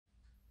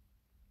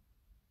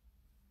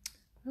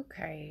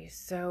Okay,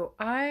 so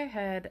I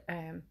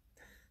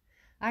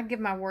give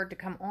my word to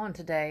come on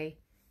today,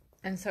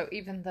 and so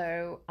even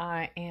though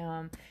I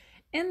am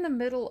in the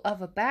middle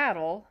of a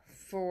battle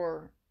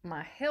for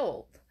my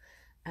health,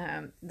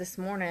 this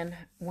morning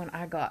when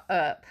I got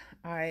up,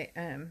 I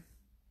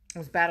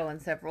was battling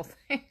several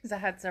things. I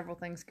had several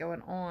things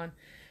going on,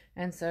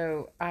 and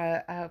so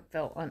I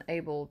felt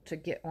unable to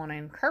get on and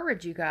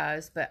encourage you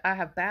guys, but I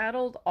have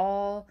battled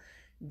all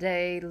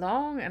day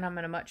long, and I'm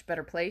in a much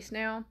better place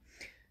now.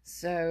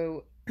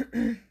 So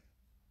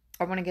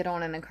I want to get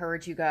on and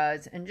encourage you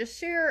guys and just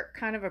share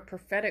kind of a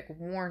prophetic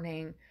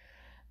warning.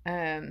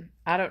 I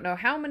don't know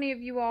how many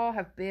of you all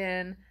have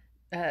been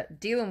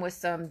dealing with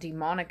some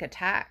demonic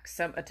attacks,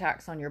 some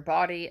attacks on your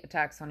body,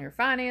 attacks on your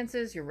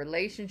finances, your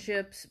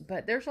relationships,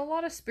 but there's a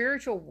lot of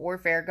spiritual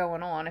warfare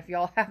going on, if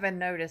y'all haven't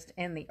noticed,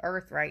 in the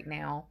earth right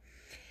now.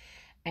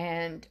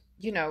 And,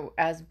 you know,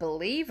 as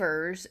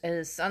believers,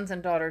 as sons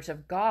and daughters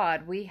of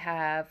God, we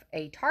have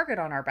a target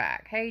on our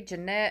back. Hey,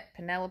 Jeanette,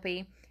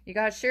 Penelope, you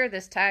guys share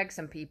this, tag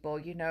some people.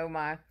 You know,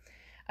 my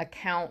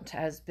account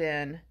has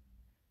been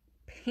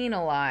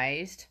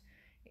penalized.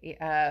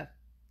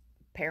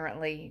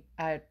 Apparently,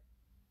 I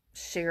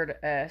shared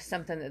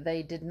something that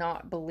they did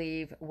not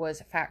believe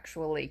was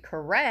factually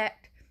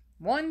correct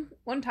one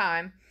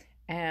time,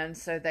 and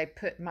so they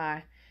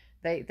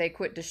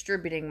quit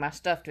distributing my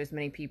stuff to as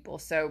many people.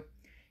 So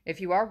if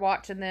you are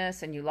watching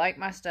this and you like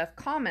my stuff,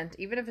 comment.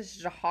 Even if it's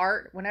just a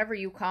heart, whenever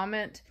you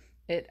comment,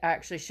 it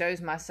actually shows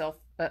my stuff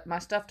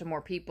to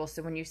more people.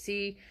 So when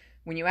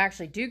you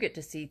actually do get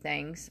to see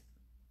things,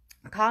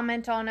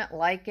 comment on it,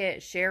 like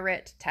it, share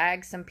it,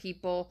 tag some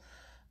people.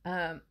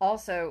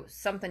 Also,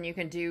 something you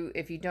can do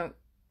if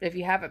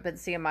you haven't been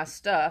seeing my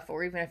stuff,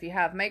 or even if you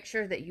have, make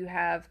sure that you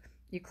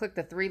click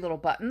the three little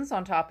buttons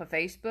on top of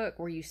Facebook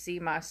where you see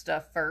my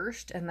stuff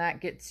first, and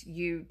that gets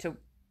you to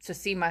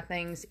see my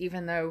things,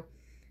 even though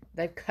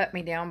they've cut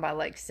me down by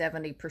like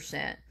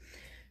 70%,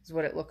 is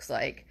what it looks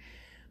like.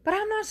 But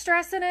I'm not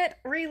stressing it.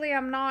 Really,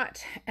 I'm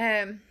not.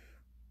 It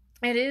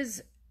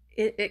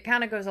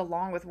kind of goes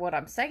along with what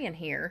I'm saying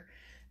here,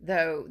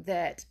 though,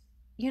 that,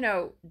 you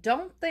know,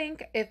 don't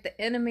think if the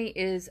enemy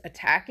is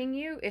attacking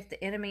you, if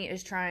the enemy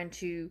is trying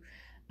to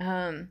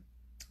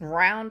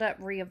round up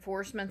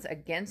reinforcements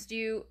against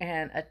you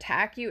and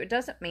attack you, it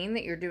doesn't mean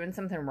that you're doing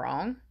something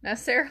wrong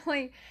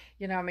necessarily.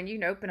 You know, I mean, you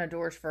can open a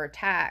doors for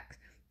attack,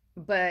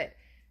 but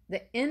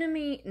the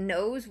enemy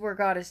knows where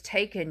God has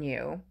taken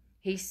you.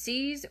 He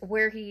sees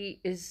where he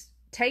is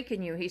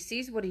taking you. He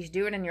sees what he's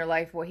doing in your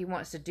life, what he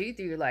wants to do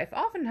through your life,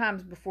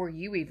 oftentimes before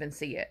you even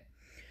see it.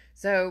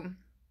 So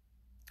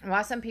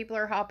while some people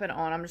are hopping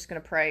on, I'm just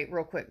going to pray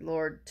real quick,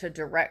 Lord, to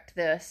direct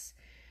this.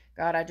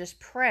 God, I just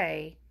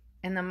pray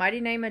in the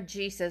mighty name of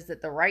Jesus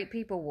that the right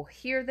people will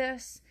hear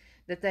this,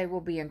 that they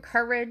will be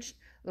encouraged.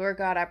 Lord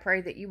God, I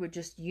pray that you would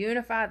just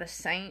unify the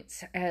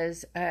saints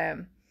as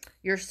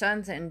your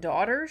sons and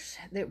daughters,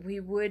 that we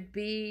would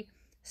be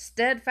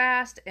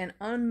steadfast and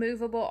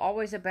unmovable,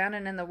 always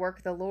abounding in the work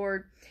of the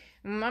Lord.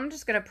 I'm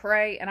just going to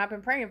pray, and I've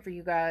been praying for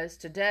you guys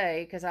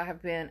today because I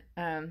have been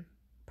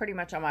pretty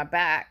much on my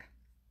back.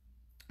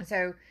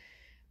 So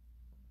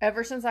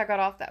ever since I got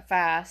off that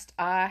fast,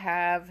 I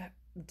have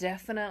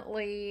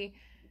definitely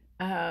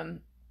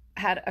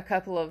had a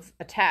couple of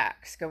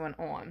attacks going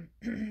on.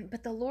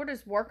 But the Lord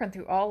is working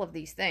through all of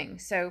these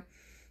things. So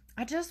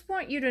I just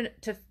want you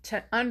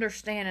to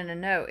understand and to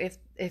know,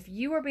 if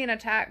you are being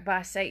attacked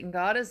by Satan,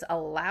 God is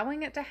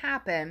allowing it to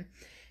happen.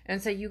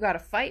 And so you got to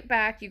fight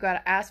back. You got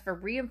to ask for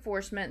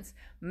reinforcements,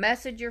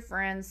 message your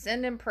friends,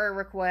 send in prayer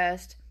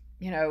requests,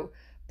 you know,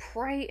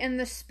 pray in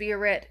the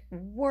spirit,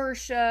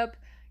 worship,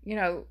 you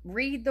know,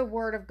 read the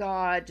word of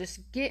God.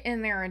 Just get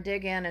in there and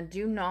dig in, and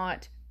do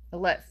not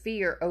let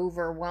fear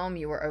overwhelm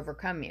you or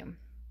overcome you.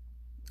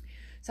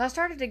 So I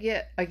started to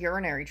get a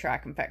urinary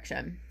tract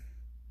infection.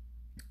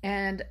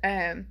 And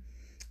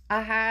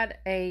I had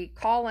a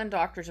call-in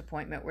doctor's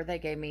appointment where they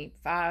gave me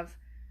 5,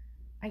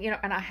 you know,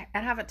 and I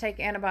haven't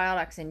taken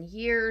antibiotics in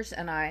years,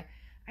 and I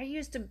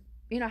used to,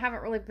 you know,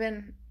 haven't really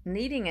been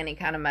needing any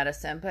kind of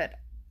medicine. But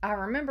I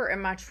remember in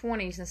my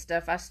 20s and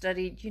stuff, I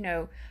studied, you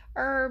know,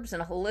 herbs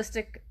and a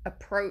holistic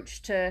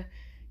approach to,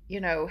 you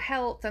know,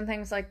 health and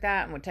things like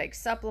that, and would take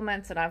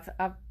supplements. And I've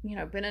you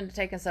know, been into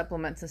taking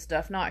supplements and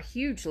stuff, not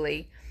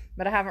hugely,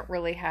 but I haven't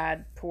really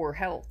had poor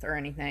health or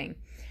anything.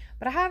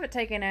 But I haven't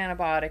taken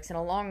antibiotics in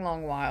a long,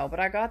 long while. But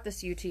I got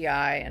this UTI,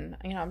 and,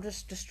 you know, I'm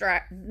just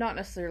not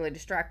necessarily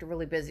distracted,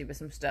 really busy with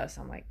some stuff.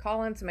 So I'm like,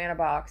 call in some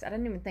antibiotics. I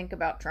didn't even think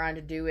about trying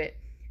to do it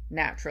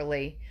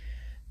naturally.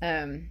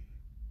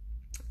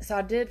 So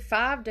I did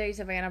 5 days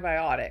of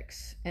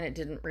antibiotics, and it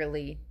didn't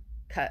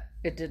cut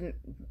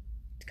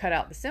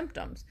out the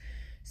symptoms.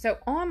 So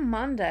on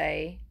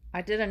Monday,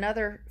 I did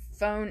another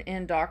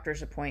phone-in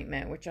doctor's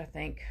appointment, which I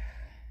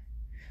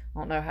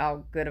don't know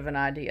how good of an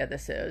idea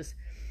this is.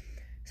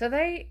 So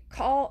they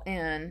call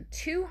in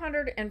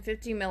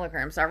 250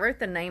 milligrams. I wrote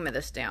the name of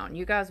this down.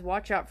 You guys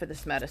watch out for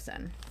this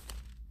medicine.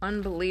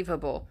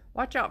 Unbelievable.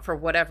 Watch out for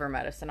whatever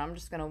medicine. I'm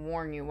just going to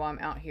warn you while I'm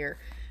out here,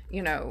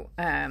 you know,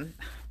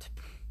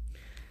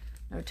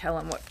 No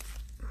telling what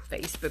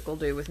Facebook will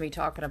do with me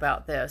talking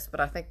about this, but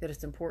I think that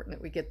it's important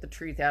that we get the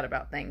truth out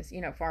about things.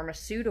 You know,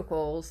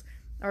 pharmaceuticals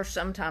are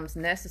sometimes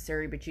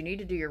necessary, but you need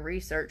to do your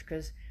research,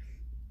 because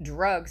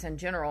drugs in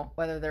general,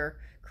 whether they're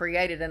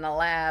created in a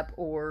lab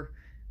or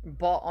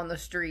bought on the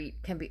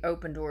street, can be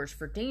open doors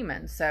for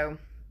demons. So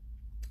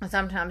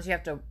sometimes you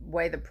have to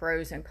weigh the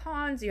pros and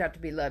cons. You have to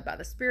be led by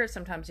the Spirit.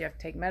 Sometimes you have to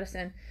take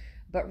medicine,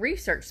 but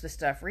research the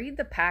stuff. Read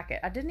the packet.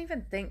 I didn't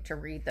even think to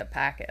read the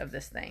packet of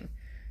this thing.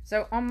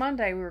 So on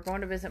Monday, we were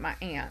going to visit my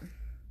aunt.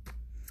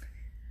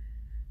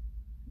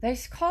 They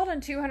called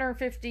in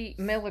 250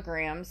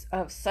 milligrams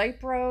of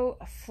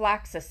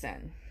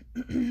ciprofloxacin,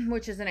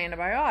 which is an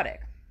antibiotic.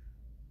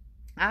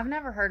 I've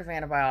never heard of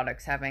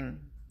antibiotics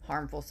having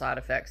harmful side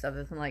effects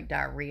other than like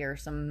diarrhea or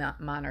some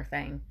minor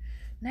thing.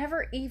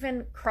 Never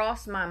even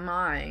crossed my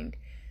mind,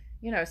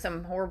 you know,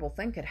 some horrible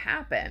thing could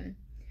happen.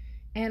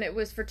 And it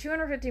was for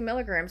 250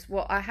 milligrams.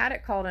 Well, I had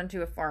it called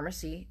into a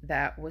pharmacy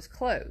that was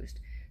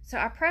closed. So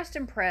I pressed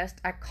and pressed.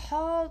 I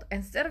called,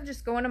 instead of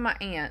just going to my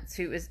aunt's,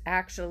 who is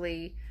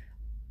actually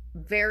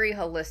very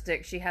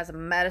holistic. She has a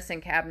medicine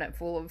cabinet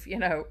full of, you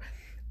know,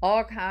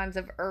 all kinds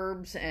of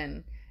herbs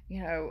and,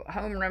 you know,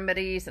 home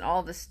remedies and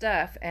all this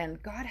stuff.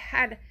 And God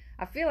had,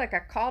 I feel like I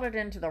called it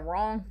into the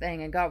wrong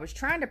thing, and God was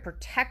trying to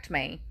protect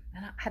me.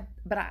 And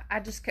I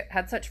just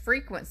had such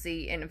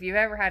frequency. And if you've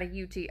ever had a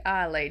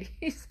UTI,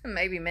 ladies,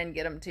 maybe men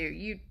get them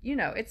too. You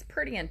know, it's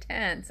pretty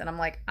intense. And I'm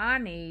like, I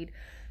need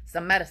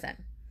some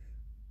medicine.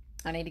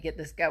 I need to get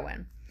this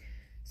going.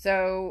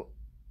 So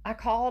I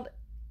called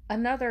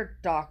another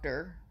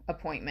doctor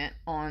appointment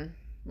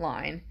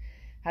online.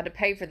 Had to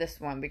pay for this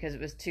one because it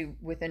was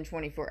within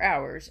 24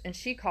 hours. And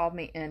she called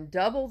me in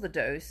double the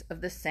dose of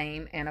the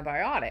same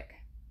antibiotic.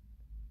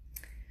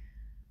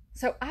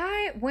 So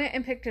I went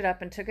and picked it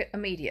up and took it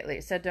immediately.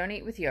 It said, don't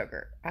eat with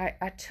yogurt.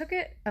 I took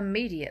it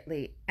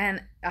immediately,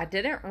 and I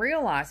didn't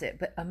realize it,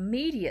 but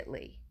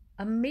immediately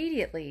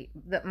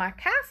that my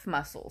calf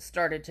muscles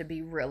started to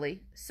be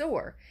really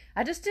sore.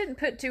 I just didn't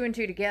put two and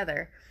two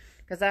together,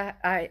 because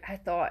I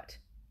thought,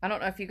 I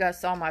don't know if you guys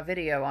saw my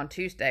video on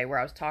Tuesday where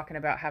I was talking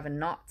about having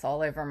knots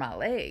all over my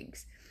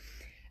legs.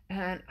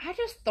 And I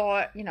just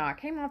thought, you know, I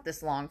came off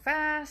this long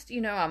fast,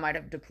 you know, I might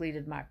have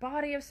depleted my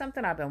body of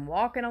something. I've been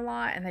walking a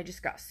lot, and they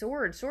just got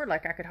sore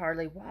like I could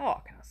hardly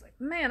walk. And I was like,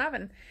 man, I've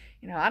been,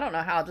 you know, I don't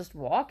know how just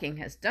walking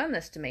has done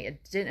this to me.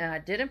 I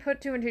didn't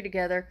put two and two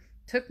together.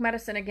 Took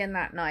medicine again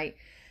that night.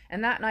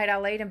 And that night I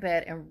laid in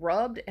bed and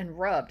rubbed,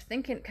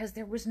 thinking, because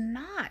there was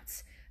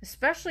knots,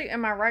 especially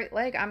in my right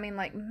leg. I mean,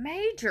 like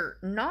major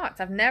knots.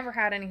 I've never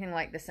had anything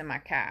like this in my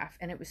calf,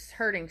 and it was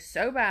hurting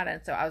so bad.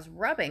 And so I was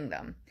rubbing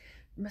them,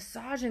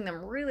 massaging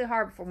them really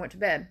hard before I went to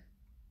bed.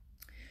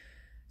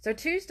 So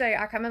Tuesday,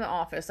 I come in the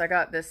office. I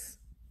got this,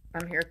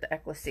 I'm here at the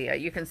Ecclesia.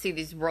 You can see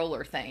these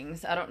roller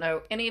things. I don't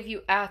know, any of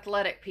you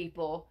athletic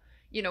people,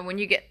 you know, when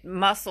you get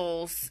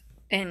muscles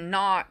and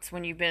knots,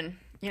 when you've been,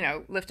 you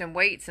know, lifting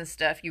weights and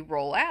stuff, you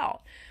roll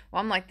out.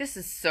 Well, I'm like, this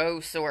is so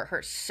sore. It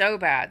hurts so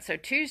bad. So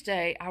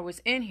Tuesday, I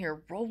was in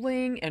here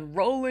rolling and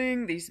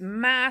rolling these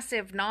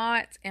massive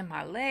knots in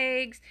my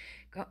legs,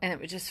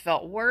 and it just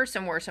felt worse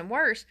and worse and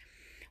worse.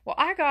 Well,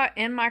 I got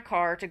in my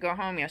car to go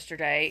home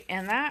yesterday,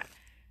 and that,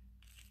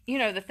 you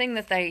know, the thing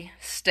that they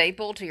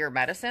staple to your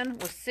medicine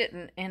was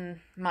sitting in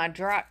my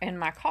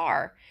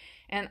car,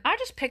 and I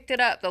just picked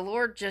it up.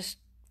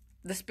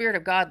 The Spirit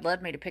of God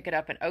led me to pick it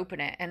up and open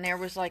it, and there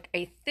was like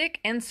a thick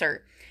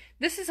insert.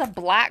 This is a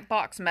black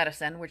box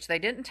medicine, which they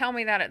didn't tell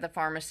me that at the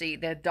pharmacy.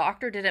 The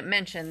doctor didn't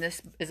mention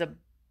this is a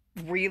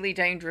really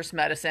dangerous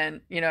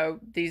medicine. You know,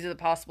 these are the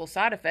possible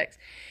side effects.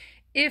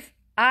 If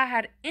I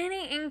had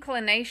any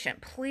inclination,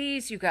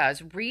 please, you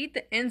guys, read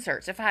the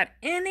inserts. If I had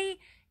any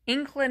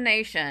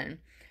inclination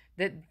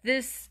that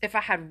if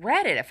I had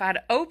read it, if I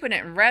had opened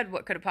it and read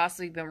what could have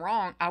possibly been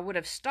wrong, I would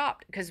have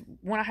stopped. Because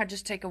when I had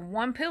just taken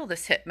one pill,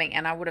 this hit me,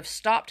 and I would have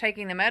stopped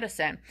taking the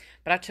medicine.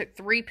 But I took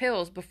 3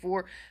 pills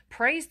before,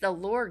 praise the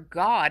Lord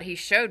God, He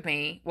showed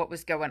me what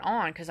was going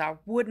on, because I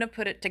wouldn't have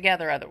put it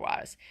together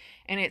otherwise.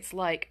 And it's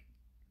like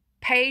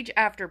page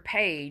after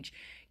page,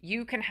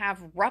 you can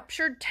have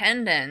ruptured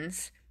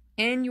tendons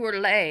in your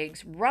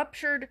legs,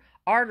 ruptured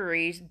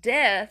arteries,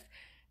 death.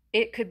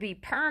 It could be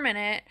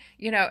permanent,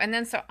 you know. And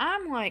then so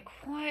I'm like,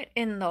 what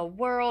in the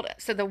world?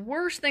 So the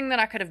worst thing that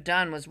I could have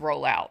done was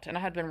roll out. And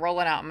I had been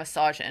rolling out and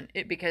massaging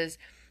it, because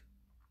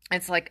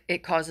it's like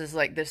it causes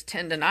like this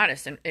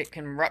tendonitis, and it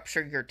can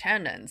rupture your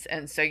tendons.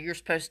 And so you're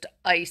supposed to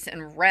ice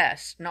and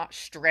rest, not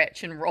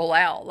stretch and roll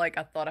out. Like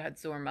I thought I had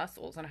sore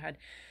muscles, and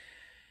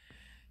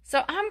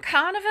so I'm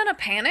kind of in a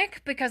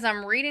panic, because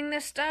I'm reading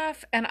this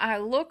stuff, and I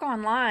look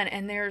online,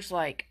 and there's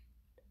like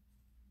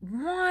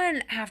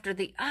one after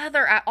the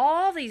other,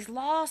 all these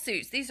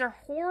lawsuits. These are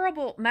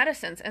horrible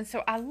medicines. And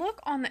so I look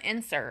on the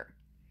insert,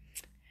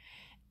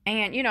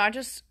 and, you know,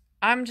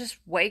 I'm just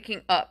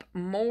waking up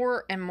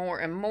more and more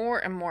and more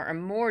and more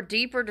and more,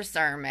 deeper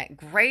discernment,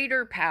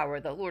 greater power.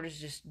 The Lord is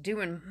just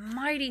doing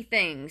mighty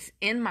things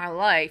in my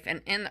life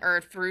and in the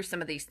earth through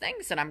some of these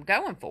things that I'm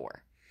going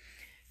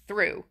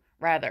through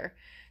rather.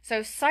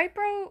 So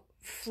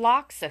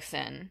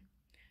ciprofloxacin,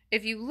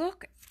 if you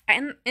look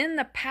in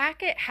the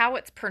packet how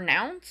it's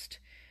pronounced,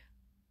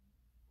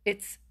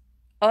 it's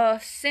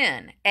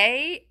asin,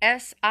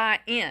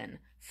 ASIN,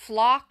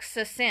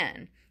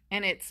 floxacin,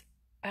 and it's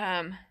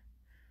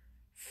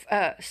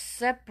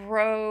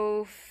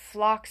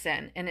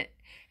ciprofloxacin, and it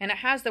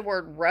has the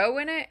word ro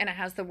in it, and it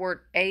has the word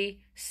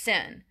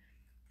asin,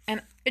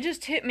 and it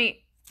just hit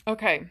me.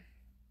 Okay,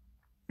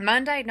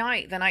 Monday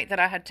night, the night that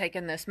I had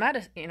taken this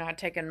medicine, I'd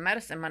taken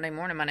medicine Monday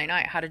morning, Monday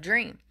night, I had a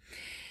dream.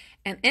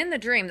 And in the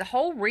dream, the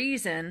whole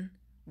reason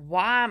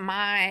why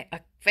my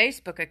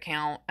Facebook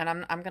account, and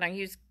I'm going to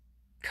use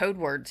code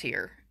words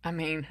here. I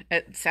mean,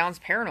 it sounds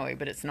paranoid,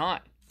 but it's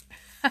not.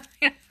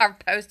 I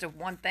posted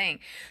one thing.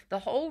 The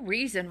whole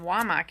reason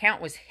why my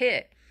account was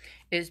hit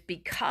is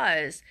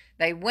because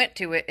they went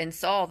to it and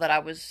saw that I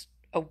was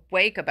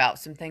awake about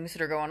some things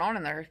that are going on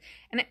in there,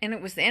 and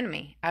it was the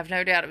enemy. I've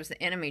no doubt it was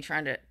the enemy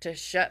trying to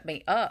shut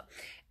me up.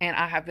 And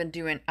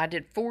I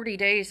did 40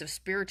 days of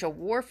spiritual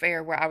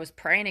warfare where I was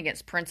praying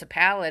against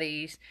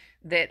principalities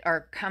that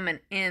are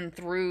coming in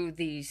through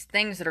these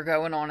things that are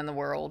going on in the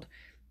world,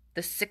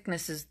 the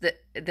sicknesses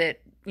that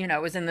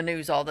is in the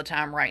news all the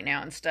time right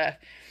now and stuff.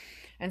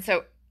 And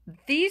so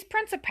these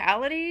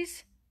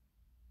principalities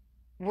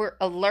were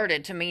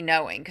alerted to me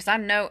knowing, because I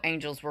know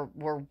angels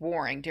were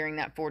warring during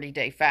that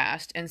 40-day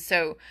fast. And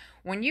so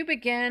when you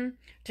begin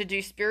to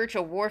do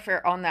spiritual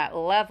warfare on that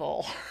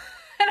level,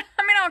 I mean,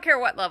 I don't care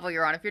what level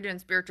you're on. If you're doing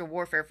spiritual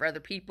warfare for other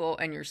people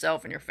and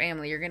yourself and your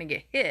family, you're going to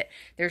get hit.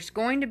 There's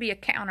going to be a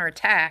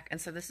counterattack. And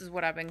so this is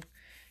what I've been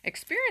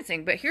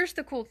experiencing. But here's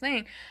the cool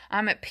thing.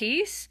 I'm at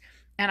peace,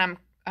 and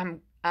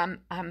I'm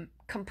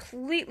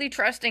completely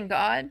trusting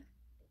God.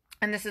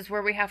 And this is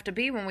where we have to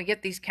be when we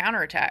get these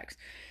counterattacks.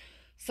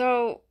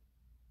 So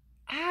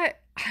I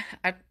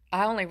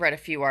only read a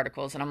few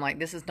articles, and I'm like,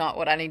 this is not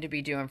what I need to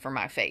be doing for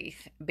my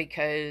faith,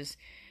 because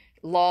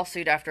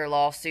lawsuit after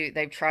lawsuit,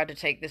 they've tried to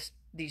take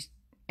these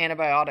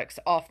antibiotics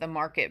off the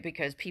market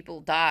because people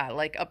die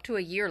like up to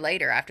a year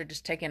later after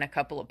just taking a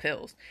couple of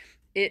pills.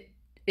 It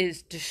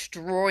is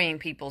destroying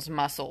people's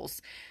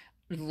muscles,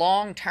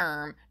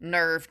 long-term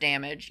nerve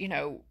damage,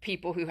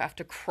 people who have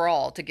to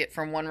crawl to get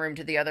from one room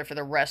to the other for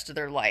the rest of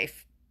their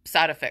life,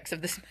 side effects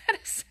of this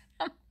medicine.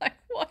 I'm like,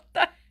 what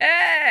the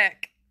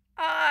heck?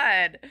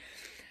 God.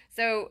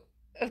 So,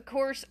 of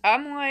course,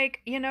 I'm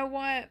like, you know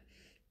what?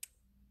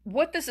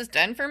 What this has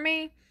done for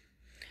me,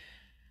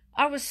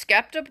 I was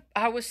skeptical.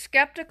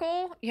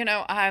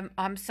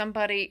 I'm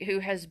somebody who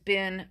has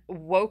been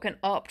woken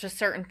up to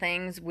certain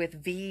things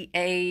with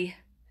VACC.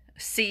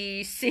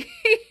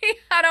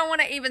 I don't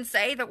want to even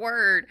say the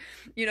word.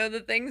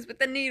 The things with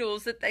the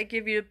needles that they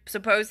give you to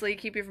supposedly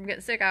keep you from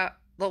getting sick.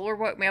 The Lord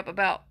woke me up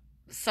about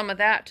some of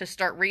that to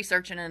start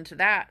researching into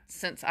that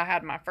since I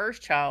had my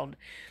first child.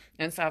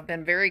 And so I've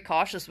been very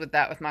cautious with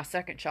that with my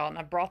second child, and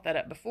I brought that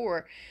up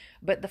before.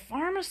 But the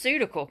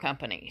pharmaceutical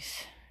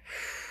companies,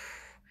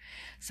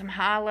 some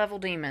high-level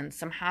demons,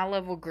 some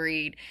high-level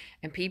greed,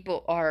 and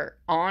people are,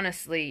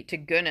 honestly, to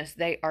goodness,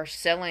 they are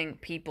selling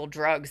people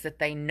drugs that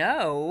they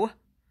know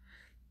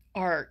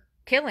are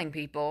killing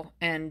people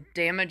and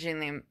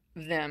damaging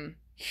them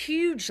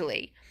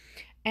hugely.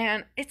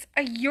 And it's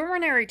a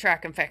urinary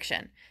tract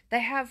infection.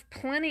 They have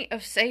plenty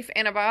of safe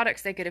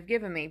antibiotics they could have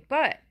given me,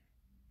 but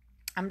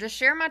I'm just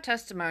sharing my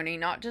testimony,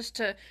 not just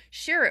to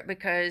share it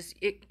because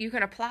you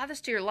can apply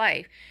this to your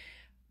life.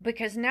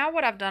 Because now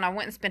what I've done, I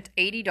went and spent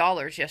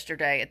 $80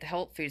 yesterday at the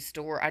health food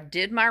store. I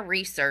did my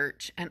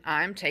research, and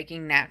I'm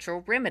taking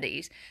natural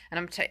remedies.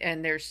 And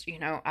there's,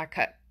 I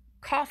cut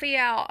coffee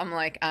out. I'm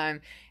like,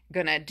 I'm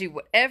going to do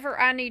whatever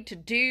I need to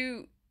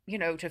do,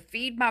 to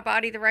feed my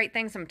body the right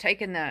things. I'm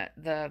taking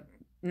the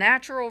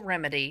natural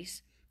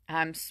remedies.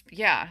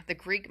 The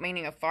Greek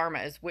meaning of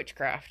pharma is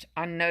witchcraft.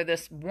 I know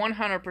this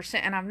 100%,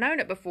 and I've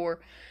known it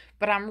before,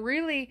 but I'm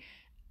really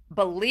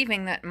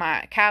believing that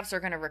my calves are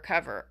going to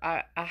recover.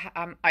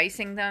 I'm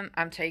icing them.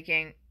 I'm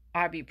taking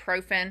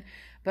ibuprofen,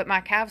 but my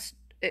calves,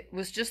 it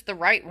was just the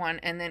right one.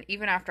 And then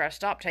even after I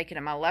stopped taking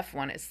it, my left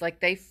one, it's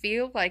like they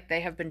feel like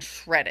they have been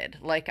shredded.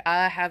 Like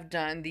I have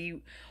done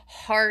the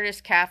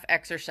hardest calf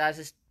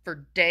exercises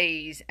for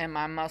days, and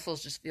my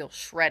muscles just feel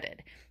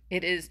shredded.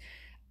 It is,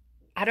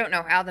 I don't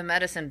know how the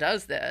medicine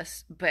does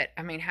this, but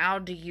I mean, how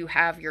do you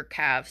have your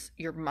calves,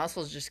 your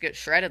muscles just get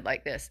shredded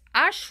like this?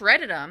 I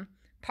shredded them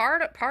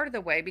part of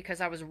the way because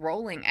I was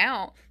rolling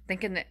out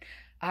thinking that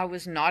I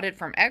was knotted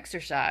from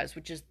exercise,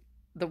 which is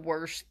the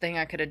worst thing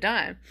I could have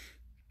done.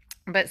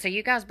 But so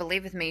you guys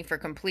believe with me for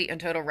complete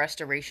and total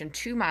restoration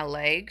to my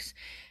legs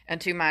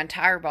and to my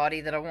entire body,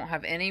 that I won't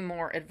have any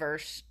more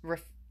adverse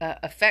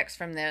effects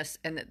from this,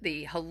 and that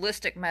the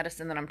holistic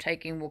medicine that I'm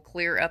taking will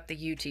clear up the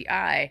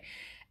UTI.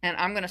 And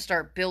I'm going to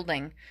start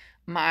building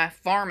my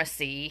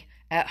pharmacy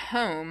at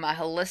home, my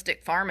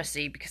holistic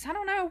pharmacy, because I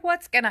don't know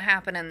what's going to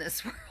happen in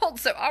this world.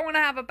 So I want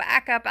to have a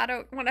backup. I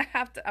don't want to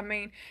have to,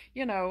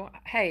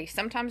 hey,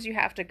 sometimes you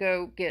have to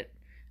go get,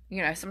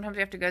 sometimes you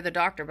have to go to the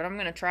doctor, but I'm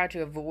going to try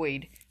to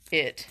avoid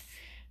it,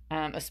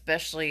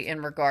 especially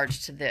in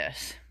regards to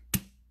this.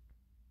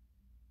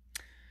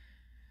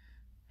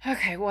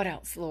 Okay, what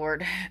else,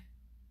 Lord?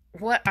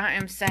 What I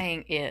am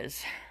saying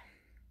is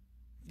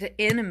the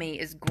enemy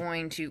is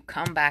going to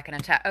come back and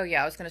attack. Oh,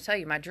 yeah, I was going to tell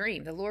you my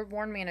dream. The Lord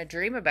warned me in a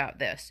dream about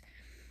this.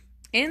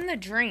 In the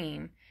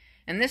dream,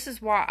 and this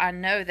is why I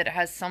know that it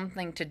has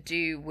something to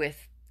do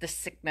with the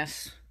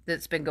sickness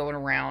that's been going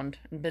around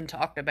and been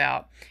talked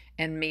about,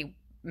 and me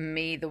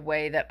the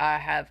way that I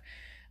have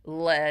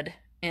led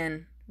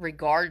in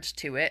regards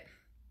to it,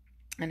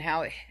 and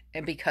how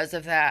and because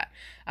of that,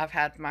 I've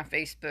had my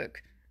Facebook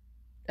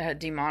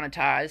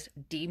demonetized.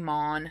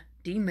 Demon,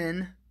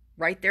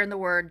 right there in the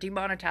word,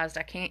 demonetized.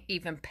 I can't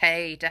even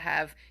pay to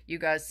have you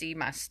guys see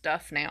my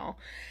stuff now,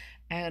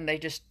 and they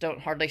just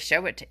don't hardly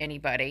show it to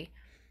anybody.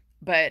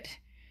 But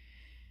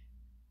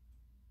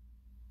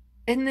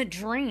in the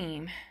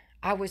dream,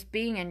 I was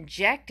being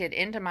injected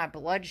into my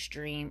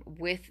bloodstream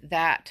with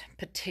that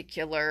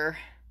particular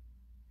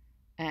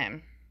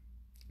virus.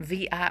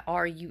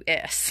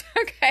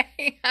 Okay,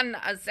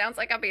 it sounds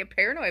like I'm being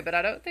paranoid, but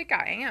I don't think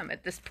I am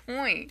at this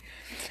point.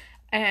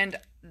 And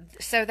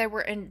so they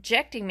were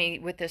injecting me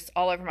with this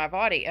all over my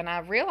body, and I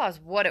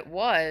realized what it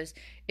was.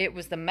 It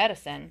was the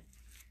medicine.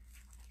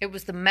 It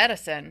was the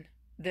medicine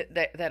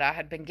that I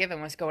had been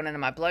given was going into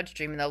my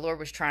bloodstream, and the Lord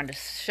was trying to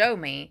show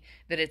me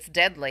that it's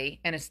deadly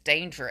and it's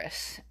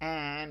dangerous.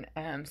 And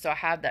so I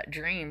had that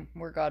dream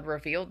where God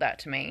revealed that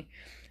to me,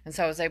 and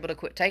so I was able to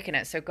quit taking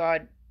it. So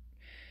God,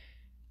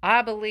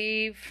 I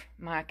believe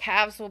my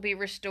calves will be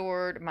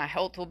restored, my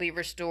health will be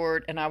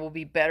restored, and I will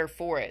be better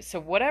for it. So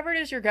whatever it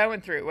is you're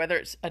going through, whether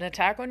it's an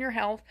attack on your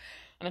health,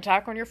 an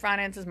attack on your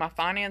finances, my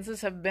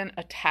finances have been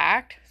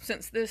attacked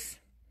since this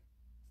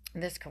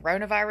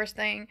coronavirus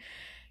thing.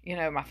 You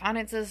know, my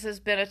finances has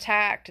been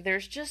attacked.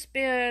 There's just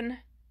been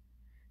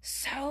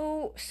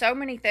so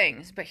many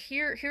things. But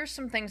here's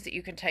some things that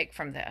you can take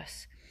from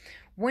this.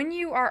 When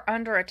you are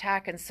under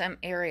attack in some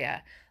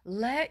area,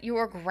 let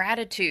your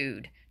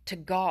gratitude to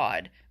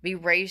God be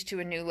raised to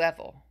a new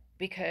level,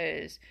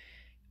 because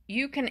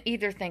you can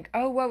either think,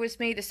 oh, woe is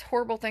me, this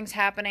horrible thing's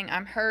happening,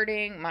 I'm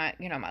hurting, my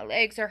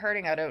legs are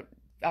hurting,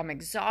 I'm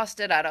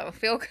exhausted, I don't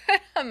feel good,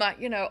 I'm not,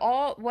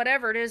 all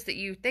whatever it is that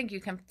you think. You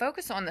can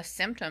focus on the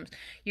symptoms,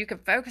 you can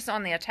focus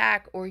on the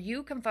attack, or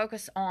you can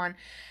focus on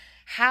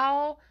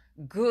how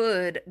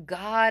good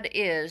God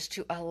is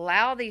to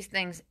allow these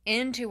things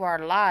into our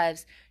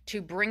lives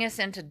to bring us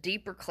into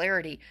deeper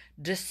clarity,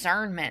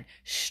 discernment,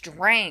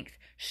 strength,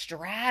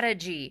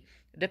 strategy,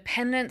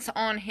 dependence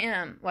on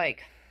Him.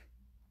 Like,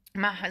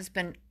 my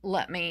husband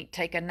let me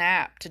take a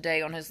nap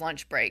today on his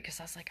lunch break because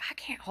I was like, I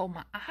can't hold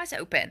my eyes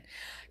open.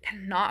 I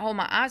cannot hold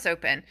my eyes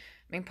open.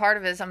 I mean, part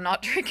of it is I'm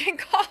not drinking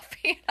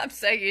coffee. I'm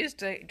so used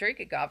to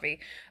drinking coffee.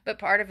 But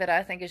part of it,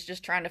 I think, is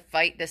just trying to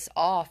fight this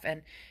off.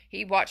 And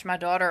he watched my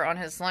daughter on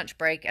his lunch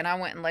break, and I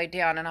went and laid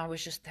down, and I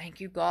was just, thank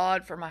you,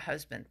 God, for my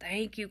husband.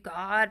 Thank you,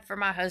 God, for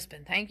my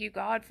husband. Thank you,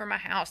 God, for my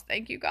house.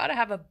 Thank you, God, I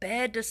have a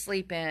bed to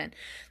sleep in.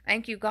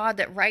 Thank you, God,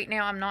 that right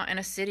now I'm not in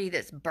a city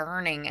that's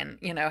burning and,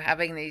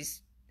 having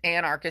these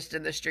anarchists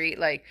in the street,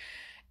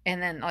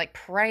 and then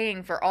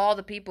praying for all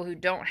the people who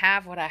don't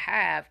have what I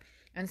have.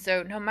 And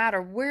so no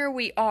matter where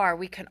we are,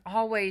 we can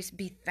always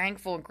be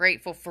thankful and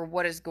grateful for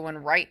what is going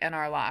right in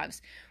our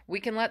lives. We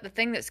can let the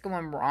thing that's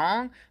going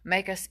wrong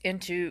make us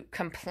into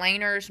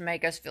complainers,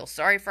 make us feel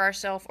sorry for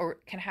ourselves, or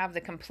can have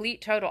the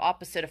complete total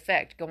opposite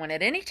effect, going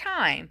at any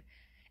time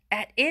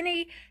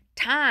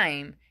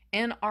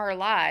in our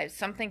lives,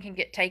 something can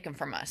get taken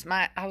from us.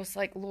 I was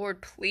like,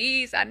 Lord,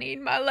 please, I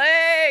need my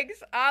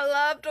legs. I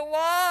love to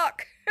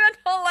walk.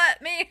 Don't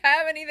let me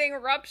have anything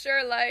rupture,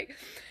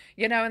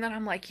 and then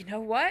I'm like, you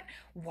know what?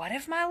 What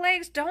if my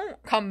legs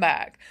don't come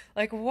back?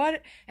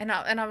 What? And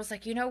I was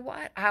like, you know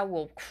what? I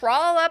will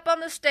crawl up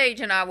on the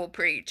stage and I will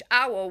preach.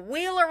 I will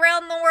wheel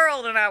around the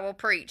world and I will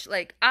preach.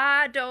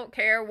 I don't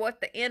care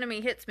what the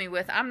enemy hits me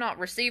with. I'm not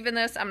receiving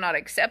this. I'm not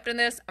accepting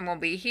this. I'm going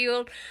to be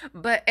healed.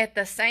 But at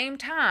the same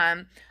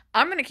time,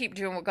 I'm going to keep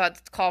doing what God's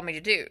called me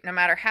to do. No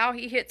matter how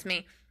He hits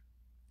me,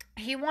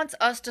 He wants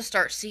us to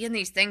start seeing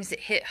these things that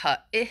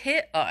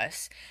hit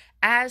us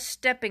as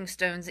stepping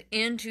stones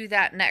into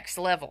that next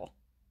level.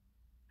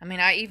 I mean,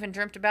 I even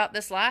dreamt about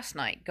this last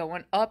night,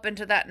 going up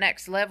into that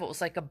next level.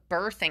 It's like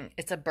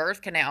it's a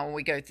birth canal when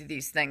we go through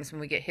these things, when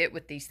we get hit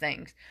with these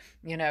things.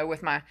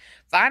 With my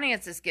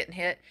finances getting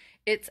hit,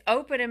 it's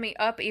opening me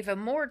up even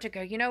more to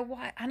go, you know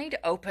what? I need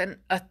to open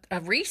a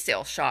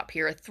resale shop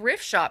here, a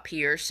thrift shop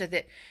here, so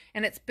that,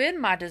 and it's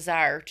been my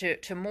desire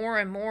to more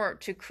and more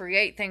to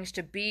create things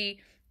to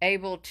be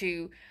able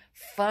to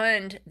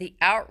fund the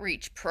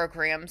outreach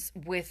programs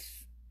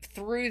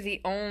through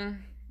the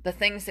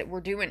things that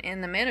we're doing in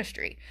the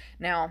ministry.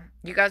 Now,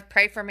 you guys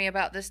pray for me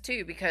about this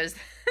too, because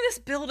this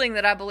building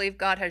that I believe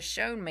God has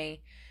shown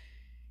me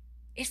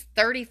is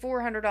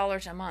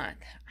 $3,400 a month.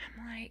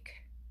 I'm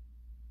like,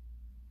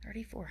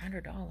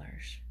 $3,400?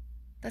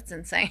 That's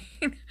insane.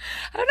 I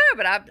don't know,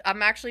 but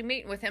I'm actually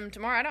meeting with him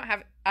tomorrow.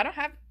 I don't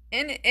have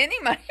any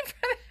money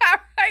for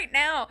that right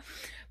now.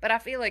 But I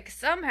feel like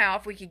somehow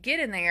if we could get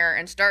in there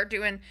and start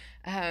doing,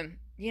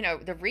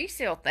 the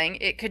resale thing,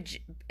 it could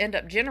end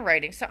up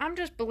generating. So I'm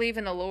just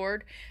believing the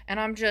Lord, and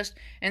I'm just,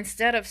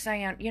 instead of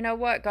saying, you know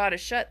what, God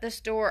has shut this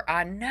door,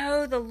 I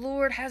know the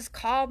Lord has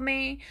called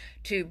me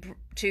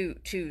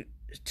to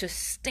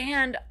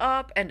stand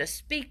up and to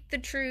speak the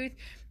truth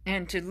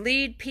and to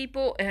lead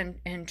people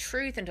in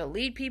truth, and to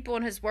lead people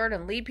in his word,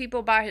 and lead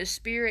people by his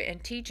spirit,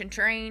 and teach and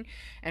train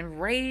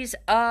and raise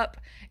up,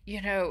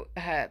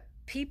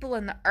 people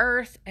in the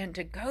earth, and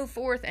to go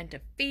forth and to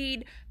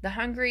feed the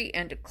hungry,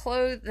 and to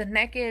clothe the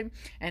naked,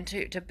 and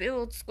to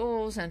build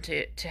schools, and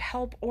to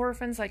help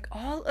orphans, like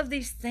all of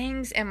these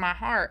things in my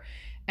heart.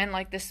 And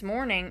like this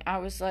morning, I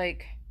was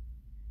like,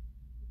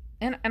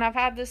 and I've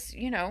had this,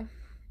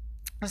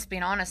 let's be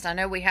honest, I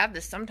know we have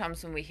this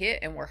sometimes when we hit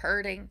and we're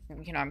hurting.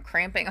 I'm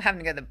cramping. I'm having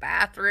to go to the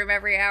bathroom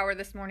every hour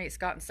this morning. It's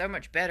gotten so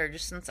much better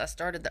just since I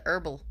started the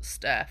herbal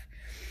stuff.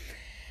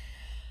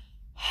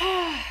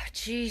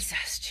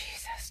 Jesus,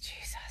 Jesus,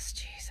 Jesus,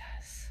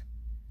 Jesus.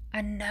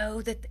 I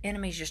know that the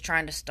enemy's just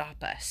trying to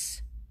stop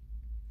us.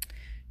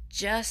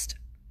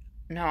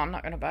 No, I'm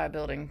not going to buy a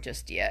building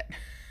just yet.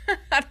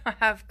 I don't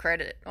have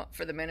credit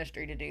for the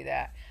ministry to do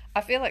that.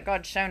 I feel like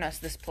God's shown us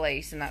this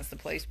place, and that's the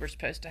place we're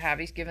supposed to have.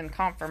 He's given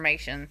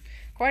confirmation,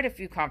 quite a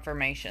few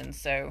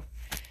confirmations, so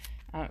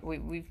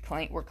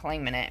we're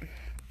claiming it.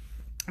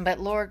 But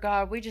Lord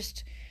God,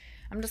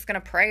 I'm just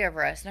going to pray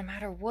over us. No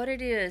matter what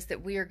it is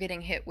that we are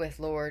getting hit with,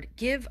 Lord,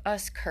 give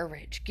us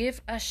courage,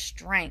 give us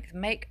strength,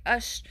 make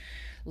us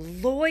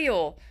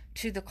loyal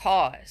to the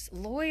cause,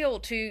 loyal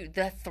to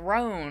the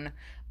throne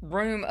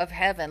room of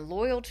heaven,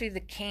 loyal to the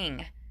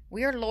King.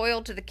 We are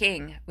loyal to the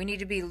King. We need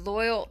to be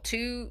loyal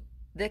to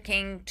the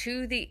King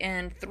to the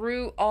end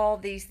through all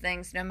these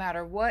things, no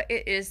matter what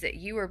it is that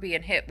you are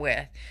being hit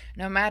with,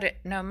 no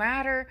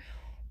matter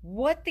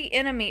what the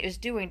enemy is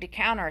doing to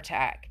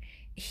counterattack.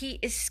 He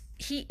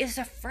is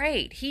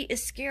afraid. He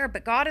is scared,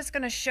 but God is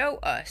going to show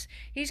us.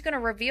 He's going to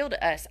reveal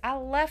to us. I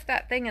left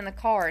that thing in the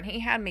car, and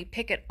he had me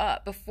pick it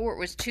up before it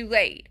was too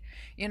late.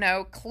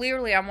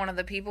 Clearly I'm one of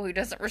the people who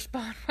doesn't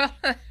respond well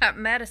to that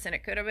medicine.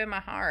 It could have been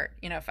my heart,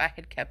 if I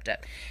had kept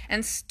it.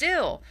 And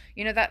still,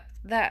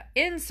 that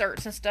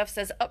inserts and stuff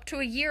says up to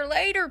a year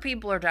later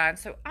people are dying.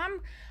 So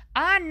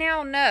I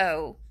now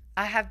know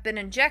I have been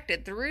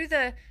injected through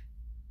the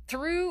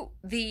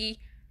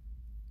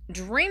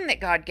dream that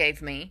God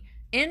gave me.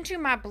 Into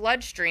my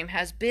bloodstream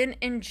has been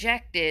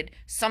injected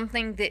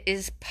something that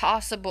is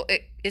possible,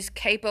 it is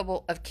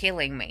capable of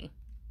killing me.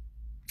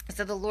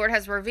 So the Lord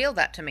has revealed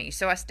that to me.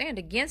 So I stand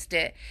against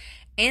it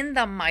in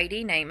the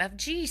mighty name of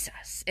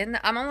Jesus.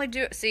 I'm only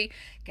doing,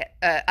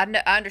 I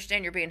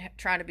understand you're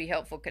trying to be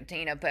helpful,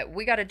 Katina, but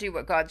we got to do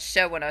what God's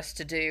showing us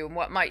to do. And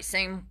what might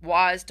seem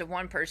wise to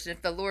one person,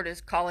 if the Lord is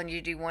calling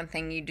you to do one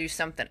thing, you do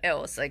something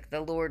else. Like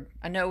the Lord,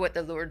 I know what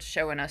the Lord's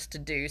showing us to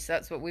do. So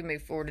that's what we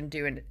move forward and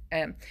do.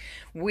 And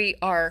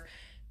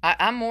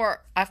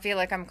I feel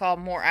like I'm called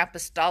more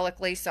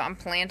apostolically. So I'm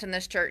planting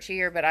this church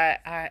here, but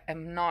I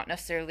am not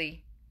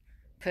necessarily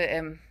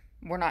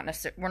we're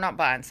not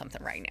buying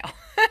something right now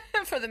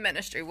for the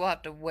ministry. We'll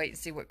have to wait and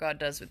see what God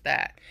does with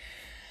that.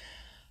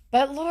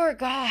 But Lord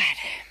God,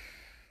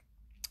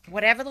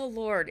 whatever the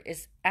Lord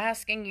is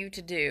asking you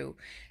to do,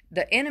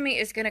 the enemy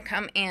is going to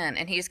come in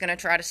and he's going to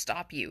try to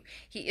stop you.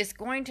 He is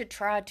going to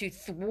try to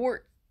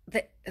thwart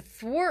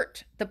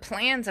the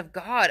plans of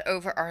God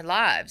over our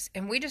lives.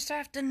 And we just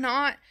have to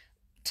not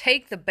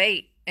take the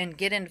bait and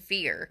get in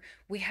fear.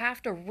 We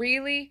have to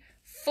really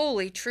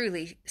fully,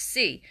 truly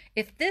see,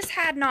 if this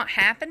had not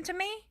happened to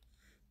me,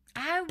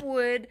 I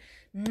would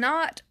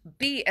not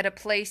be at a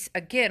place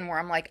again where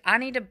I'm like, I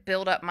need to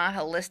build up my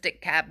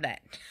holistic cabinet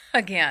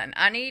again.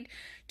 I need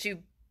to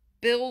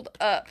build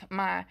up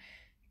my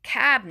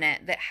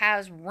cabinet that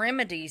has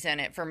remedies in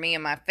it for me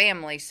and my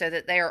family so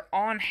that they are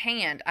on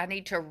hand. I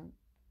need to,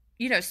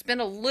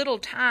 spend a little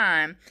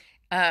time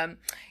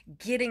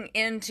getting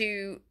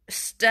into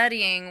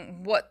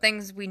studying what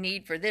things we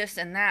need for this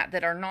and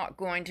that are not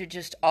going to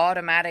just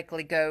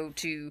automatically go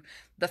to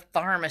the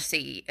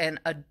pharmacy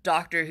and a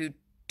doctor who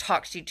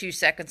talks to you 2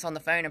 seconds on the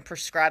phone and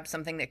prescribes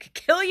something that could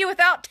kill you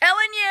without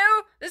telling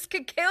you. This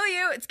could kill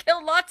you. It's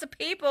killed lots of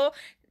people.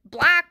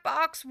 Black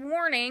box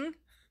warning.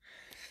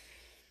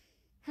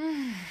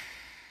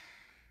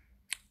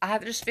 I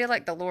just feel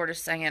like the Lord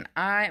is saying,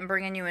 I am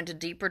bringing you into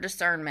deeper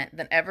discernment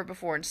than ever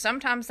before. And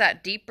sometimes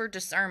that deeper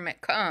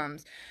discernment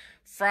comes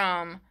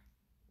from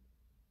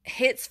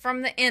hits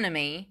from the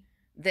enemy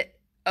that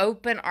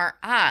open our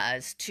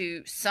eyes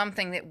to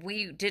something that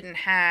we didn't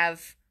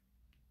have,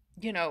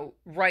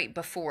 right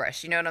before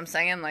us. You know what I'm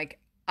saying? Like,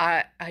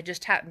 I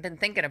just hadn't been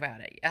thinking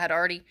about it. I had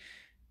already,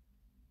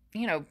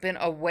 been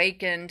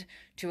awakened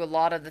to a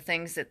lot of the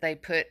things that they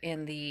put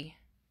in the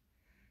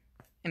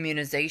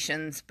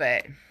immunizations,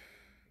 but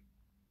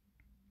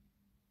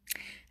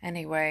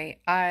anyway,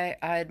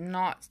 I'm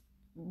not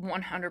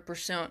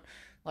 100%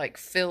 like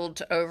filled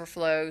to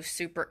overflow,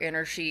 super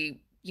energy,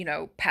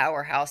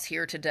 powerhouse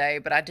here today,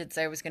 but I did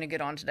say I was going to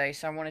get on today,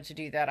 so I wanted to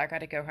do that. I got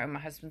to go home. My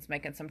husband's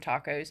making some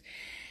tacos,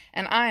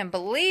 and I am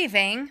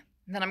believing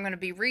that I'm going to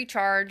be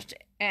recharged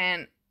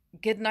and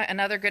good night,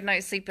 another good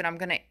night's sleep, and I'm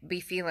going to be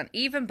feeling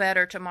even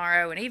better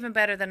tomorrow and even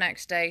better the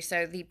next day.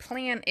 So the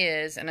plan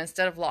is, and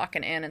instead of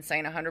locking in and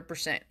saying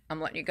 100%, I'm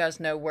letting you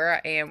guys know where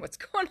I am, what's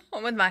going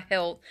on with my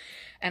health,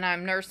 and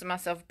I'm nursing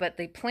myself. But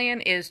the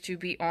plan is to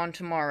be on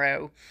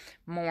tomorrow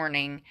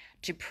morning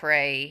to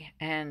pray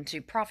and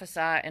to prophesy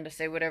and to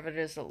say whatever it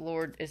is the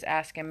Lord is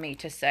asking me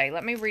to say.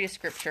 Let me read a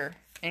scripture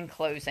in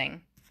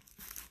closing.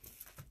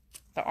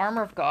 The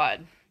armor of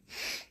God.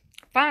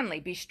 Finally,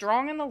 be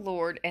strong in the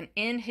Lord and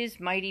in his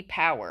mighty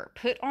power.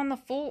 Put on the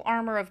full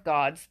armor of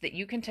God so that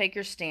you can take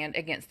your stand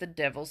against the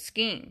devil's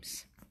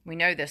schemes. We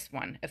know this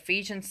one.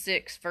 Ephesians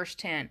 6, verse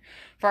 10.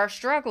 For our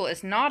struggle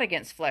is not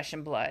against flesh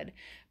and blood,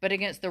 but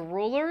against the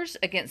rulers,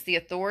 against the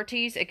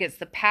authorities, against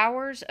the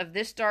powers of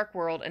this dark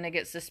world, and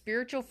against the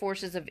spiritual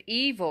forces of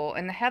evil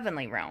in the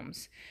heavenly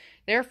realms.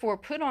 Therefore,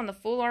 put on the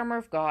full armor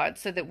of God,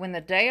 so that when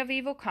the day of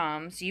evil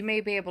comes, you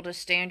may be able to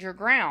stand your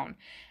ground.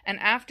 And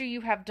after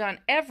you have done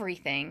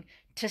everything,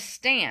 to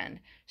stand.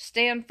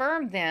 Stand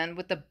firm then,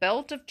 with the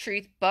belt of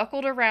truth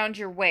buckled around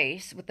your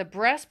waist, with the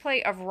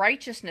breastplate of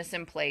righteousness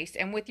in place,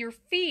 and with your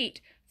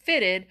feet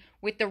fitted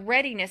with the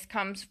readiness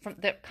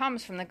that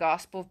comes from the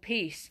gospel of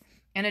peace.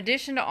 In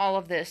addition to all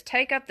of this,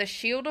 take up the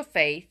shield of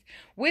faith,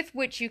 with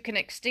which you can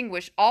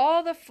extinguish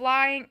all the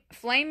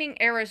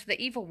flaming arrows of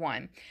the evil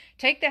one.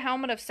 Take the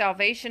helmet of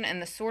salvation and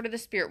the sword of the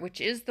Spirit,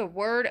 which is the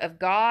word of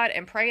God,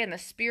 and pray in the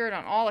Spirit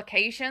on all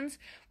occasions,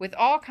 with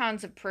all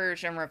kinds of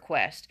prayers and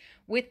requests.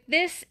 With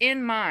this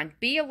in mind,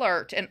 be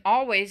alert and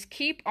always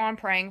keep on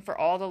praying for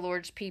all the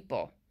Lord's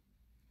people.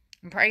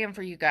 I'm praying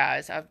for you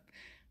guys. I'm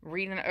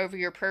reading over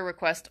your prayer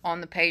request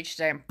on the page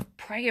today. I'm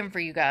praying for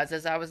you guys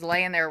as I was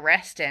laying there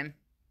resting.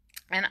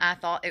 And I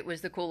thought it was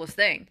the coolest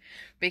thing,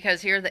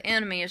 because here the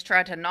enemy has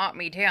tried to knock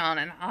me down,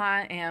 and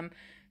I am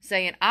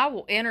saying I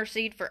will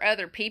intercede for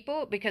other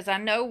people because I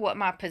know what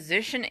my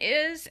position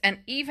is. And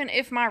even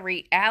if my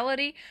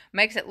reality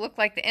makes it look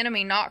like the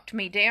enemy knocked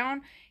me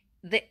down,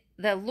 the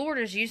Lord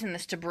is using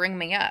this to bring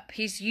me up.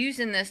 He's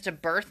using this to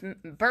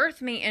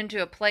birth me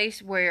into a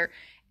place where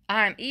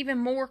I'm even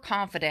more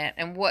confident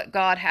in what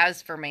God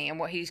has for me and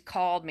what he's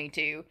called me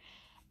to.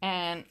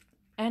 And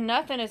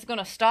nothing is going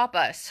to stop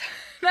us.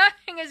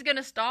 Nothing is going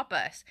to stop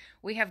us.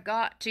 We have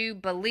got to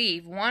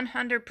believe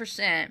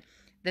 100%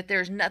 that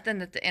there's nothing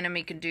that the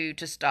enemy can do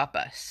to stop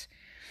us.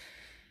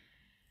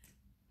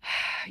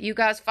 You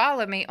guys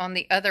follow me on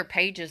the other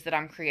pages that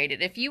I'm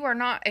created. If you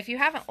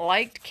haven't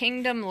liked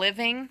Kingdom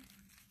Living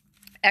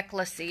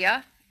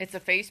Ecclesia, it's a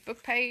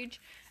Facebook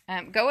page.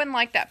 Go and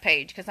like that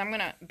page, because I'm going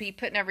to be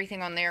putting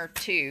everything on there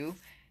too.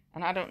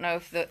 And I don't know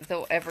if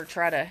they'll ever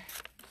try to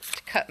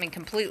cut me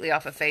completely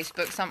off of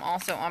Facebook. So I'm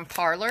also on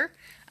Parler.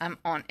 I'm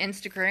on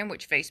Instagram,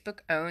 which Facebook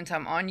owns.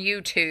 I'm on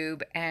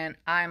YouTube, and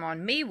I'm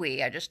on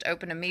MeWe. I just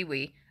opened a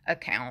MeWe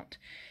account.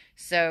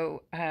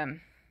 So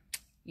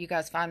you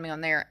guys find me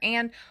on there.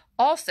 And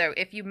also,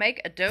 if you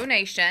make a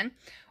donation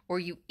or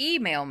you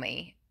email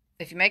me,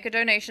 if you make a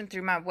donation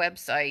through my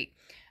website,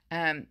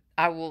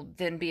 I will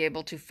then be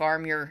able to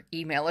farm your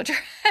email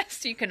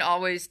address. You can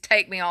always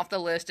take me off the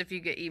list if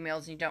you get emails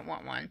and you don't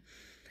want one.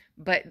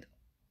 But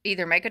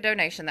either make a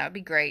donation, that would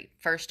be great.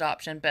 First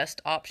option,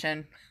 best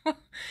option.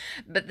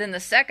 But then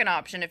the second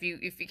option, if you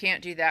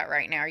can't do that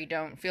right now, you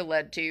don't feel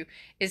led to,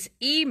 is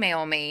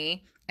email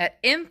me at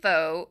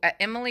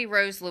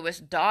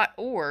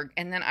info@emilyroselewis.org,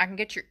 and then I can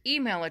get your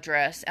email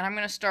address, and I'm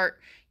going to start,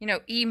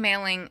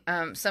 emailing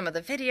some of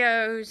the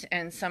videos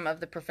and some of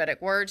the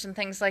prophetic words and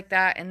things like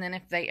that. And then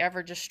if they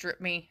ever just strip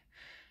me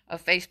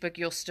of Facebook,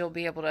 you'll still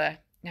be able to,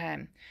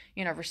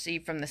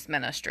 receive from this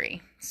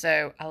ministry.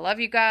 So I love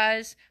you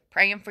guys,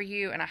 praying for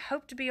you, and I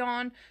hope to be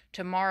on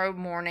tomorrow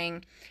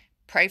morning.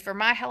 Pray for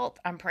my health.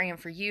 I'm praying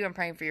for you. I'm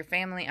praying for your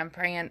family. I'm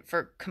praying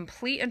for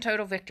complete and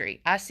total victory.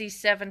 I see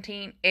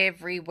 17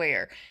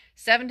 everywhere.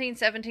 17,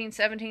 17,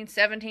 17,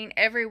 17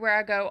 everywhere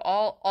I go,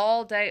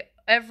 all day,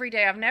 every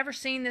day. I've never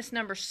seen this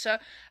number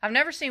I've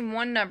never seen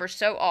one number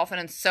so often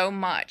and so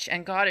much.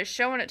 And God is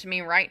showing it to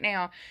me right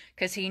now,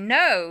 because he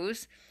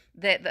knows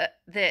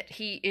that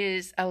he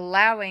is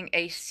allowing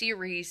a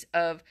series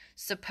of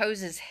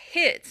supposed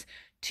hits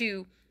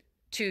to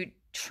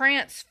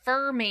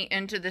transfer me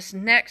into this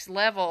next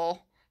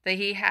level that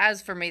he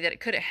has for me, that it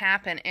couldn't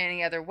happen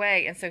any other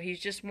way. And so he's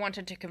just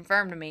wanted to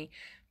confirm to me,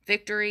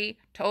 victory,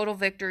 total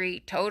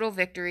victory, total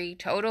victory,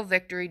 total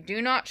victory.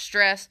 Do not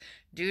stress,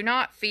 do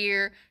not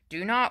fear,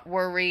 do not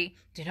worry,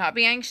 do not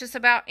be anxious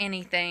about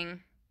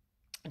anything.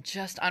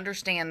 Just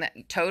understand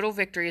that total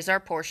victory is our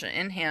portion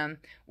in him.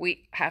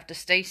 We have to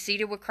stay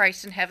seated with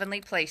Christ in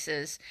heavenly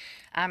places.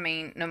 I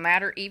mean, no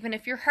matter, even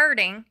if you're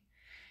hurting,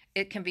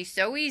 it can be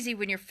so easy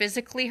when you're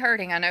physically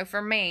hurting, I know for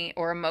me,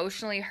 or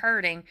emotionally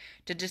hurting,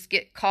 to just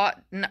get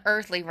caught in the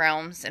earthly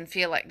realms and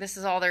feel like this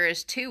is all there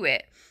is to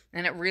it.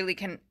 And it really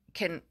can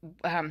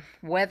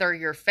weather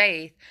your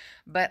faith.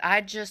 But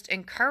I just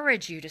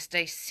encourage you to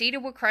stay seated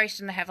with Christ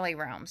in the heavenly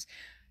realms.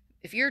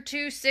 if you're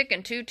too sick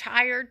and too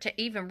tired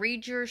to even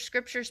read your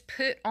scriptures,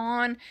 put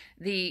on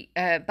the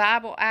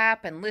Bible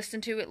app and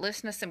listen to it.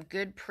 Listen to some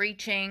good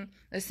preaching,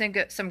 listen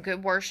to some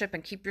good worship,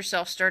 and keep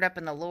yourself stirred up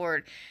in the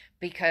Lord,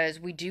 because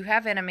we do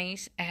have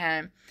enemies,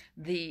 and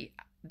the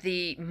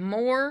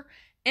more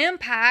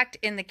impact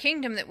in the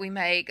kingdom that we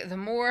make, the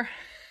more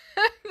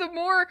the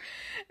more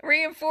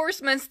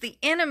reinforcements the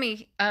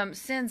enemy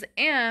sends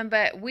in.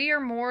 But we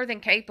are more than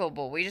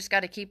capable. We just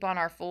got to keep on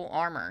our full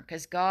armor,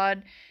 because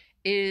God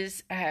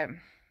is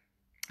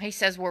he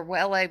says we're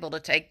well able to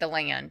take the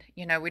land.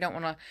 We don't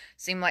want to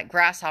seem like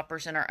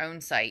grasshoppers in our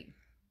own sight.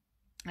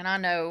 And I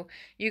know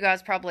you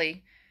guys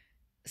probably,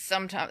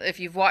 sometimes, if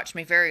you've watched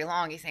me very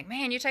long, you think,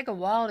 man, you take a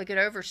while to get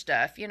over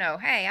stuff.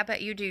 Hey, I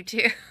bet you do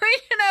too.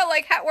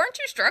 Like, weren't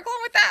you struggling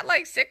with that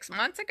like 6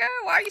 months ago?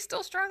 Why are you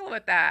still struggling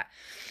with that?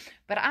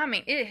 But I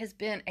mean, it has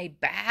been a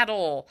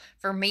battle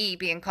for me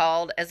being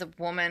called as a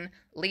woman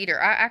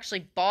leader. I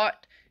actually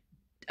bought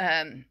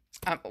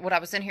what I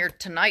was in here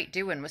tonight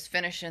doing was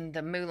finishing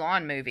the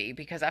Mulan movie,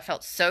 because I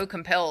felt so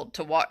compelled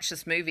to watch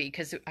this movie,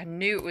 because I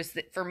knew it was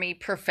for me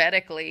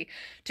prophetically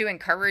to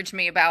encourage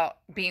me about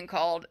being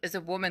called as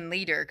a woman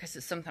leader, because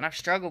it's something I've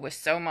struggled with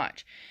so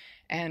much.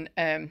 And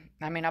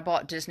I mean, I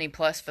bought Disney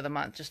Plus for the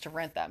month just to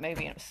rent that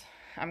movie.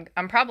 And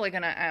I'm probably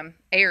gonna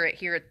air it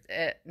here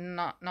at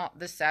not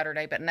this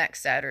Saturday, but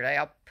next Saturday.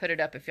 I'll put it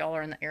up if y'all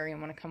are in the area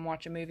and want to come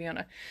watch a movie on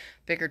a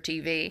bigger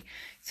TV.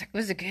 It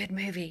was a good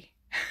movie.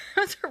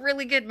 It's a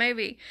really good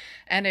movie,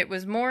 and it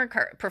was more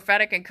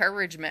prophetic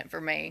encouragement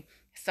for me.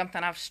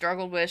 Something I've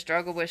struggled with.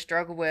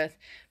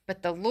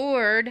 But the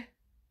Lord,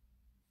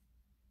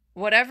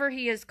 whatever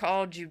He has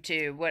called you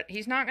to,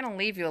 He's not going to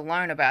leave you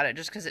alone about it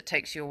just because it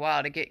takes you a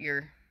while to get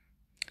your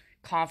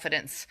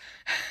confidence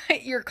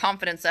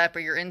up, or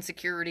your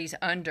insecurities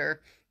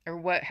under, or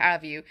what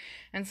have you.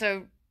 And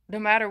so, no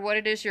matter what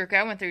it is you're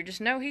going through,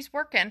 just know He's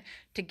working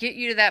to get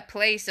you to that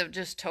place of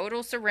just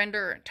total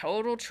surrender, and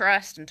total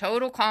trust, and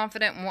total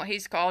confidence in what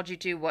He's called you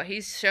to, what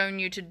He's shown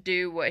you to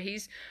do, what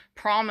He's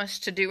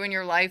promised to do in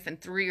your life and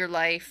through your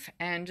life.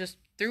 And just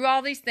through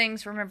all these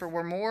things, remember,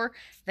 we're more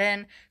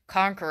than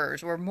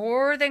conquerors. We're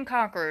more than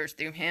conquerors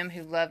through Him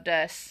who loved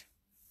us.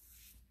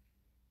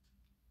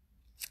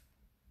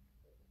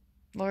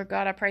 Lord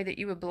God, I pray that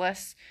you would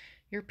bless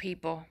your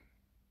people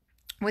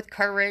with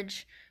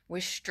courage,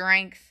 with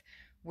strength,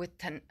 with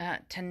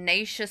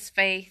tenacious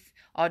faith,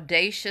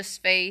 audacious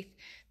faith,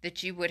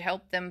 that you would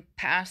help them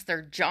pass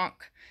their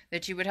junk,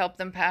 that you would help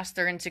them pass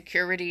their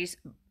insecurities,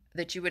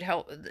 that you would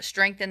help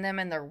strengthen them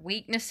in their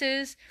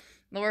weaknesses.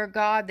 Lord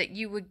God, that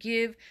you would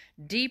give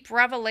deep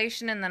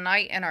revelation in the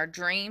night and our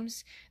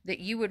dreams, that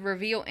you would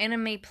reveal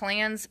enemy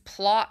plans,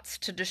 plots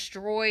to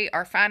destroy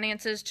our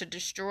finances, to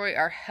destroy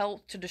our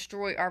health, to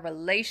destroy our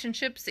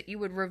relationships, that you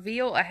would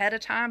reveal ahead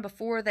of time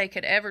before they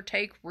could ever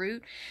take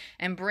root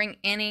and bring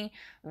any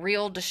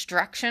real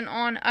destruction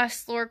on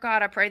us. Lord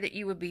God, I pray that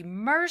you would be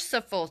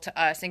merciful to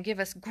us and give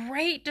us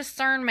great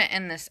discernment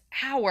in this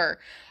hour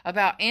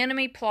about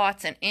enemy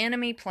plots and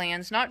enemy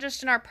plans, not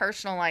just in our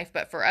personal life,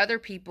 but for other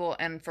people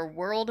and for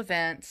world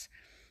events.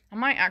 I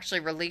might actually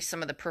release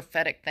some of the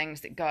prophetic things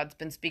that God's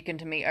been speaking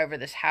to me over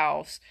this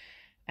house.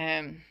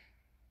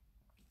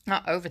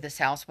 Not over this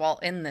house, while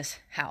in this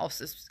house,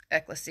 this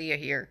ecclesia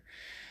here.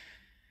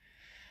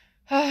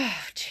 Oh,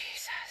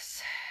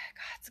 Jesus.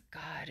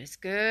 God is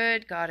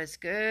good. God is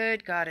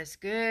good. God is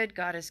good.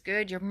 God is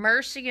good. Your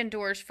mercy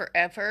endures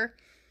forever.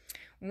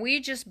 We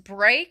just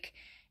break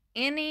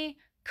any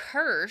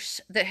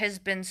curse that has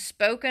been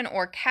spoken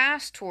or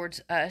cast towards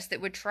us that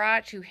would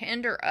try to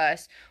hinder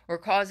us or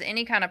cause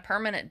any kind of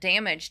permanent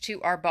damage to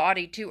our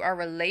body, to our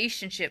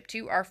relationship,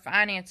 to our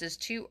finances,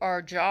 to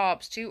our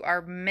jobs, to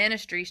our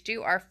ministries,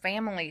 to our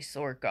families,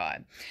 Lord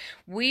God.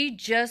 We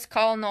just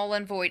call null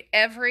and void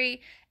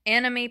every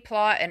enemy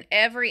plot and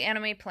every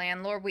enemy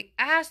plan. Lord, we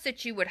ask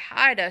that you would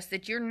hide us,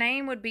 that your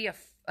name would be a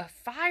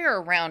fire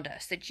around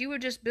us, that you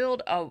would just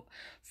build a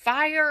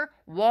fire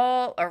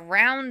wall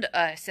around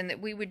us, and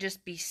that we would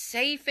just be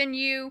safe in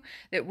you,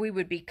 that we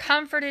would be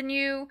comforted in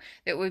you,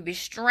 that we would be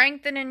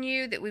strengthened in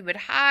you, that we would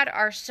hide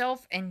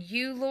ourselves in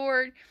you,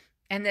 Lord,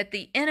 and that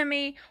the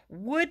enemy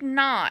would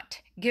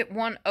not get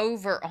one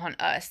over on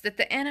us, that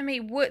the enemy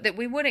that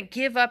we wouldn't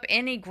give up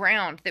any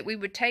ground, that we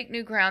would take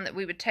new ground, that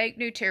we would take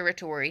new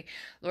territory.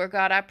 Lord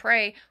God, I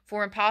pray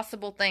for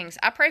impossible things.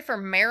 I pray for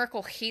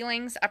miracle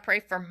healings. I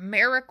pray for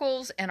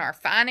miracles in our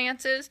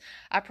finances.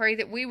 I pray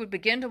that we would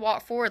begin to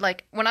walk forward.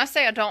 Like, when I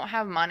say I don't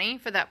have money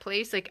for that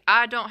place, like,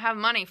 I don't have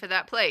money for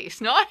that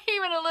place, not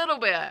even a little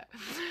bit.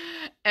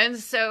 And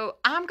so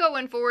I'm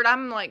going forward.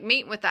 I'm like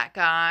meeting with that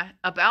guy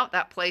about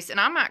that place, and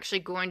I'm actually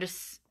going to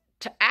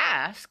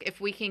ask if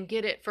we can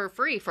get it for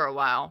free for a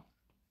while,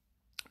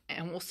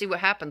 and we'll see what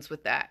happens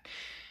with that.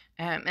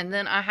 And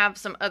then I have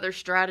some other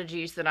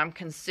strategies that I'm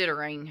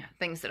considering,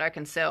 things that I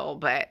can sell,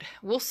 but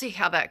we'll see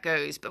how that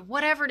goes. But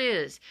whatever it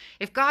is,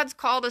 if God's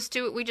called us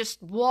to it, we just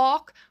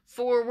walk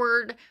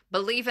forward,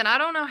 believing. I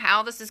don't know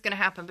how this is going to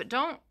happen, but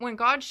when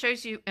God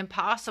shows you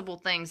impossible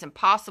things,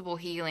 impossible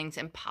healings,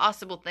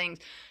 impossible things,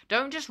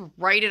 don't just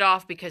write it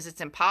off because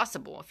it's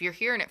impossible. If you're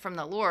hearing it from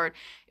the Lord,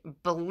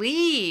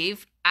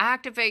 believe,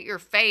 activate your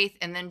faith,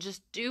 and then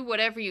just do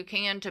whatever you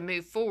can to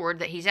move forward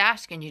that He's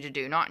asking you to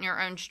do, not in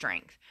your own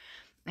strength.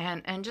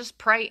 And just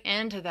pray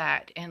into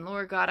that. And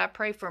Lord God, I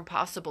pray for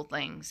impossible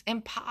things.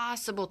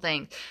 Impossible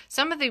things.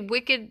 Some of the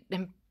wicked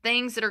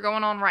things that are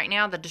going on right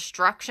now, the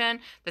destruction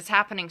that's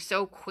happening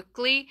so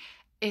quickly,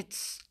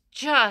 it's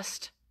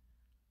just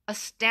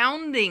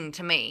astounding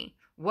to me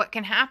what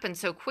can happen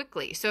so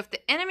quickly. So if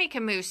the enemy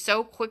can move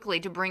so quickly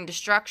to bring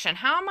destruction,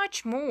 how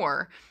much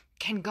more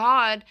can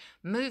God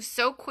move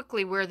so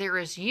quickly where there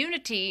is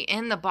unity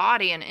in the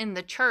body and in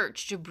the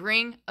church to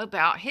bring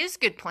about His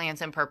good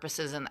plans and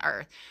purposes in the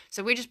earth?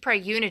 So we just pray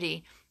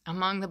unity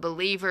among the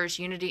believers,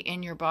 unity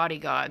in your body,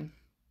 God.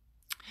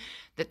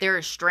 That there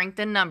is strength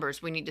in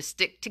numbers. We need to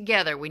stick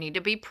together. We need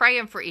to be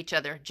praying for each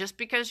other. Just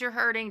because you're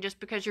hurting, just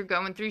because you're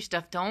going through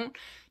stuff, don't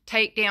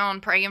take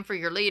down praying for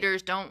your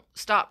leaders. Don't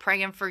stop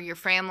praying for your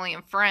family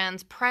and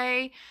friends.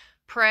 Pray,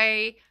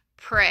 pray,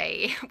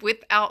 pray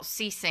without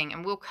ceasing,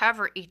 and we'll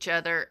cover each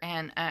other.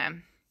 And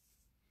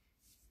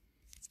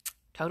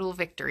total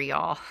victory,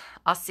 y'all.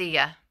 I'll see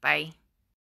ya. Bye.